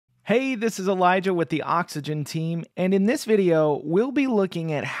Hey, this is Elijah with the Oxygen team, and in this video, we'll be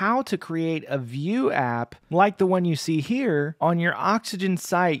looking at how to create a Vue app like the one you see here on your Oxygen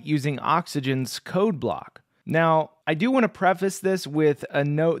site using Oxygen's code block. Now, I do want to preface this with a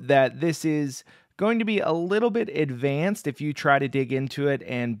note that this is going to be a little bit advanced if you try to dig into it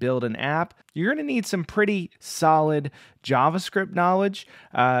and build an app. You're going to need some pretty solid JavaScript knowledge.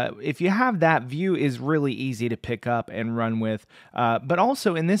 If you have that, Vue is really easy to pick up and run with. But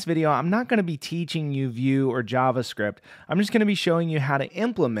also in this video, I'm not going to be teaching you Vue or JavaScript. I'm just going to be showing you how to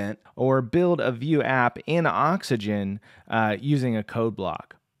implement or build a Vue app in Oxygen using a code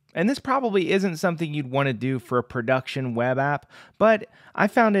block. And this probably isn't something you'd want to do for a production web app, but I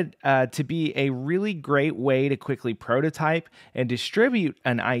found it to be a really great way to quickly prototype and distribute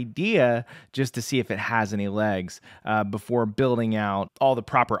an idea just to see if it has any legs before building out all the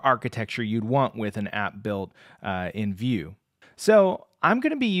proper architecture you'd want with an app built in Vue. So I'm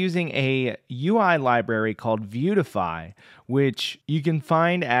going to be using a UI library called Vuetify, which you can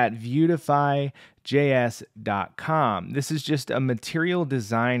find at vuetifyjs.com. This is just a material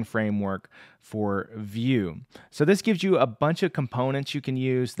design framework for Vue. So this gives you a bunch of components you can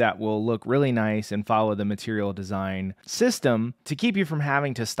use that will look really nice and follow the material design system to keep you from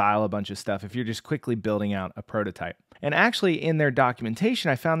having to style a bunch of stuff if you're just quickly building out a prototype. And actually in their documentation,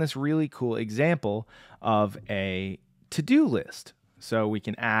 I found this really cool example of a to-do list. So we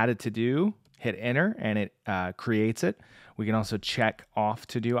can add a to-do, hit enter, and it creates it. We can also check off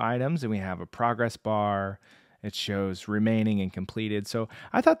to-do items, and we have a progress bar. It shows remaining and completed. So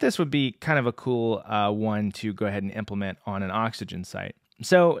I thought this would be kind of a cool one to go ahead and implement on an Oxygen site.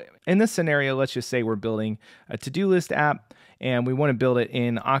 So in this scenario, let's just say we're building a to-do list app, and we want to build it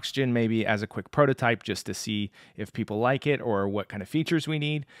in Oxygen maybe as a quick prototype just to see if people like it or what kind of features we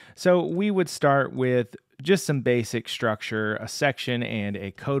need. So we would start with just some basic structure, a section, and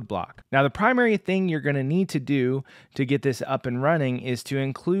a code block. Now, the primary thing you're going to need to do to get this up and running is to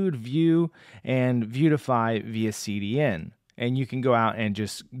include Vue and Vuetify via CDN. And you can go out and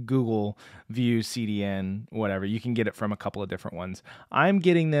just Google Vue, CDN, whatever. You can get it from a couple of different ones. I'm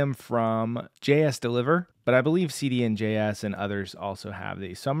getting them from JS Deliver, but I believe CDN.js and others also have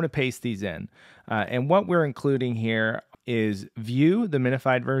these. So I'm going to paste these in. And what we're including here is Vue, the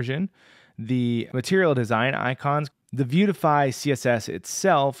minified version, the material design icons, the Vuetify CSS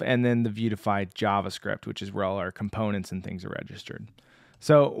itself, and then the Vuetify JavaScript, which is where all our components and things are registered.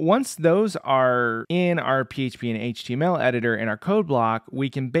 So once those are in our PHP and HTML editor in our code block,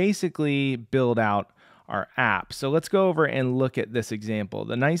 we can basically build out our app. So let's go over and look at this example.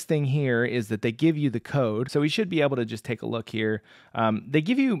 The nice thing here is that they give you the code. So we should be able to just take a look here. They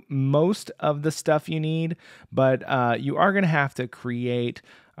give you most of the stuff you need, but you are going to have to create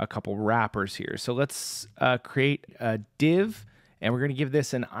a couple wrappers here. So let's create a div, and we're going to give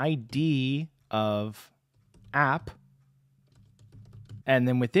this an ID of app. And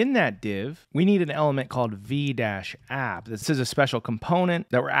then within that div, we need an element called v-app. This is a special component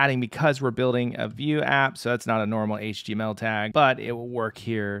that we're adding because we're building a Vue app. So that's not a normal HTML tag, but it will work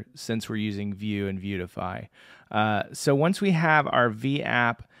here since we're using Vue and Vuetify. So once we have our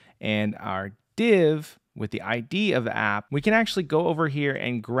v-app and our div with the ID of app, we can actually go over here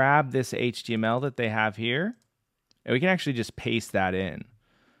and grab this HTML that they have here. And we can actually just paste that in.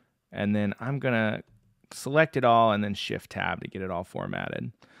 And then I'm going to select it all and then shift tab to get it all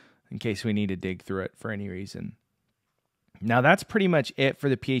formatted in case we need to dig through it for any reason. Now that's pretty much it for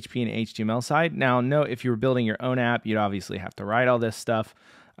the PHP and HTML side. Now note, if you were building your own app, you'd obviously have to write all this stuff,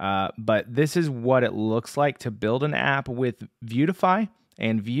 but this is what it looks like to build an app with Vuetify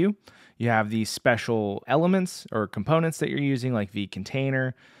and Vue. You have these special elements or components that you're using like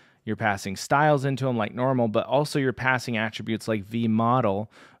vContainer. You're passing styles into them like normal, but also you're passing attributes like vModel,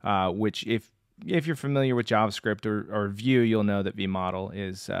 which if you're familiar with JavaScript or Vue, you'll know that vModel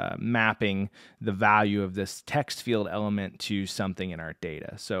is mapping the value of this text field element to something in our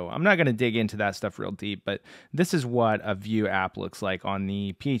data. So I'm not going to dig into that stuff real deep, but this is what a Vue app looks like on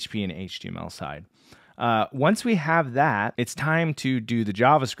the PHP and HTML side. Once we have that, it's time to do the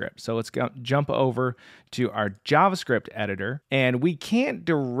JavaScript. So let's jump over to our JavaScript editor. And we can't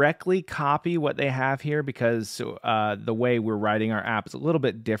directly copy what they have here because the way we're writing our app is a little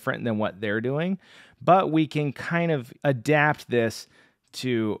bit different than what they're doing. But we can kind of adapt this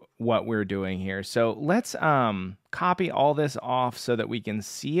to what we're doing here. So let's copy all this off so that we can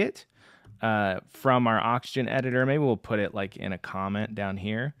see it from our Oxygen editor. Maybe we'll put it like in a comment down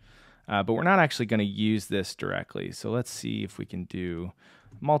here. But we're not actually going to use this directly. So let's see if we can do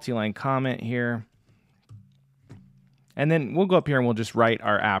multi-line comment here. And then we'll go up here and we'll just write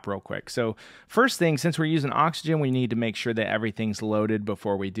our app real quick. So first thing, since we're using Oxygen, we need to make sure that everything's loaded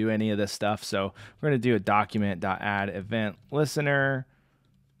before we do any of this stuff. So we're going to do a document.add event listener.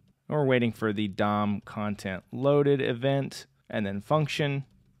 We're waiting for the DOM content loaded event, and then function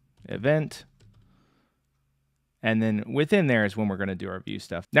event. And then within there is when we're going to do our view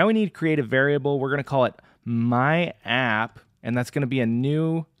stuff. Now we need to create a variable. We're going to call it my app, and that's going to be a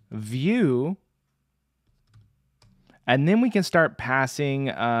new view. And then we can start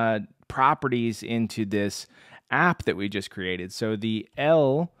passing properties into this app that we just created. So the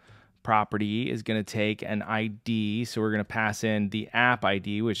L property is going to take an ID. So we're going to pass in the app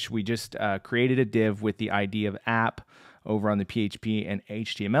ID, which we just created a div with the ID of app over on the PHP and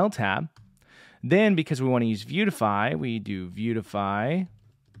HTML tab. Then, because we want to use Viewtify, we do Viewtify,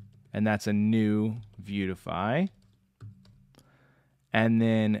 and that's a new Viewtify. And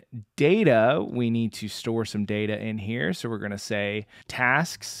then data, we need to store some data in here. So we're going to say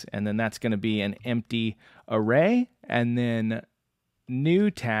tasks, and then that's going to be an empty array. And then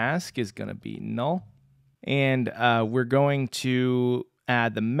new task is going to be null. And we're going to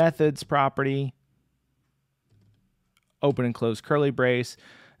add the methods property, open and close curly brace.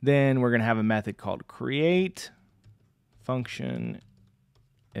 Then we're going to have a method called create function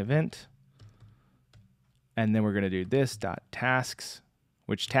event. And then we're going to do this dot tasks,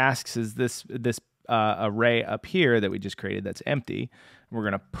 which tasks is this array up here that we just created that's empty. We're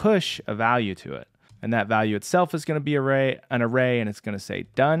going to push a value to it. And that value itself is going to be an array, and it's going to say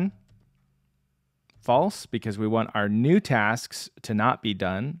done, false, because we want our new tasks to not be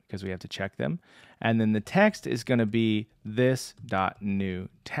done because we have to check them. And then the text is going to be this dot new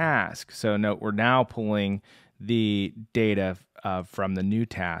task. So note we're now pulling the data from the new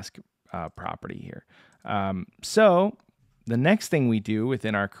task property here. So the next thing we do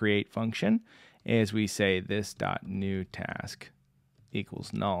within our create function is we say this dot new task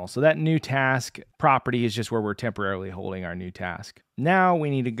equals null. So that new task property is just where we're temporarily holding our new task. Now we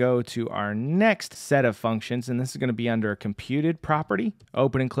need to go to our next set of functions, and this is going to be under a computed property.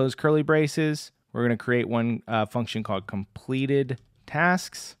 Open and close curly braces. We're going to create one function called completed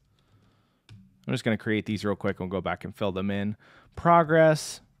tasks. I'm just going to create these real quick and we'll go back and fill them in.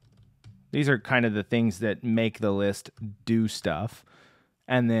 Progress. These are kind of the things that make the list do stuff.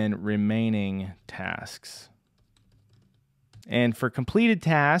 And then remaining tasks. And for completed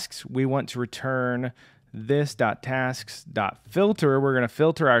tasks, we want to return this .tasks.filter. We're going to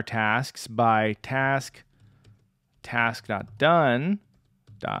filter our tasks by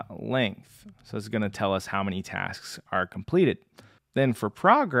task.done.length. So it's going to tell us how many tasks are completed. Then for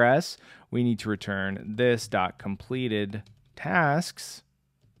progress, we need to return this .completed tasks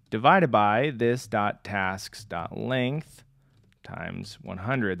divided by this .tasks.length times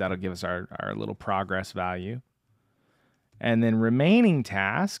 100. That'll give us our little progress value. And then remaining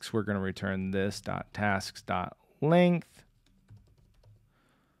tasks, we're going to return this .tasks.length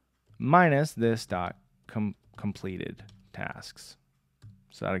minus this completed tasks.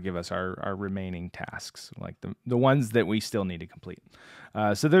 So that'll give us our remaining tasks, like the ones that we still need to complete.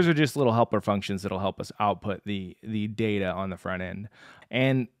 So those are just little helper functions that'll help us output the data on the front end.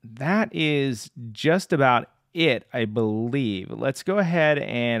 And that is just about it, I believe. Let's go ahead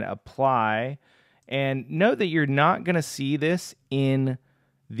and apply. And note that you're not going to see this in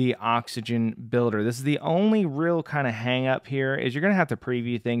the Oxygen builder. This is the only real kind of hang up here is you're going to have to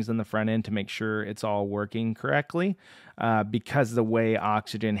preview things on the front end to make sure it's all working correctly because of the way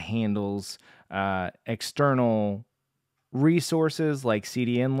Oxygen handles external resources like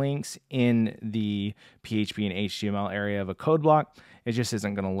CDN links in the PHP and HTML area of a code block. It just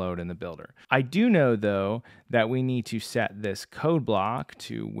isn't going to load in the builder. I do know, though, that we need to set this code block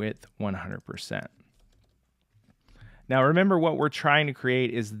to width 100%. Now, remember what we're trying to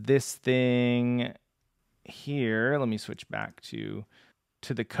create is this thing here. Let me switch back to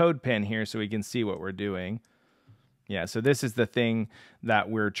the code pen here so we can see what we're doing. Yeah, so this is the thing that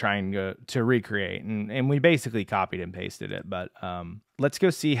we're trying to recreate. And we basically copied and pasted it. But let's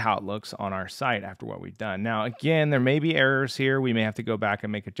go see how it looks on our site after what we've done. Now, again, there may be errors here. We may have to go back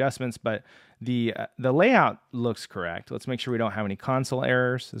and make adjustments. But the layout looks correct. Let's make sure we don't have any console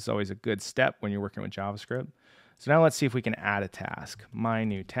errors. This is always a good step when you're working with JavaScript. So now let's see if we can add a task. My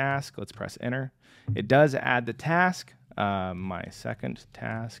new task. Let's press enter. It does add the task. My second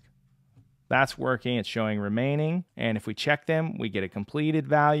task. That's working. It's showing remaining. And if we check them, we get a completed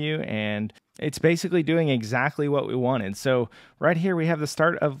value. And it's basically doing exactly what we wanted. So right here, we have the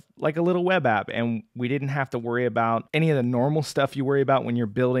start of like a little web app. And we didn't have to worry about any of the normal stuff you worry about when you're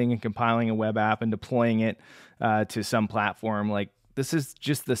building and compiling a web app and deploying it to some platform. Like this is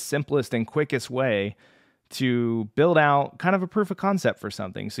just the simplest and quickest way to build out kind of a proof of concept for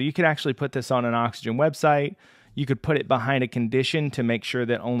something. So you could actually put this on an Oxygen website. You could put it behind a condition to make sure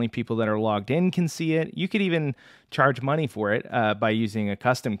that only people that are logged in can see it. You could even charge money for it by using a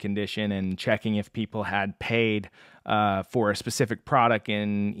custom condition and checking if people had paid for a specific product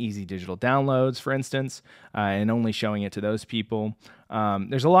in Easy Digital Downloads, for instance, and only showing it to those people.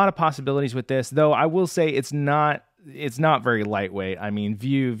 There's a lot of possibilities with this, though I will say it's not very lightweight. I mean,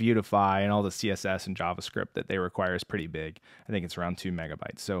 Vuetify, and all the CSS and JavaScript that they require is pretty big. I think it's around 2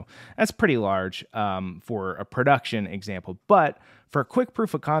 megabytes. So that's pretty large for a production example. But for a quick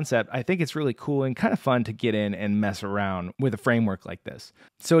proof of concept, I think it's really cool and kind of fun to get in and mess around with a framework like this.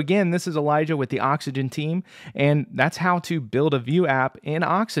 So again, this is Elijah with the Oxygen team, and that's how to build a Vue app in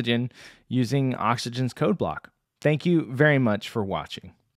Oxygen using Oxygen's code block. Thank you very much for watching.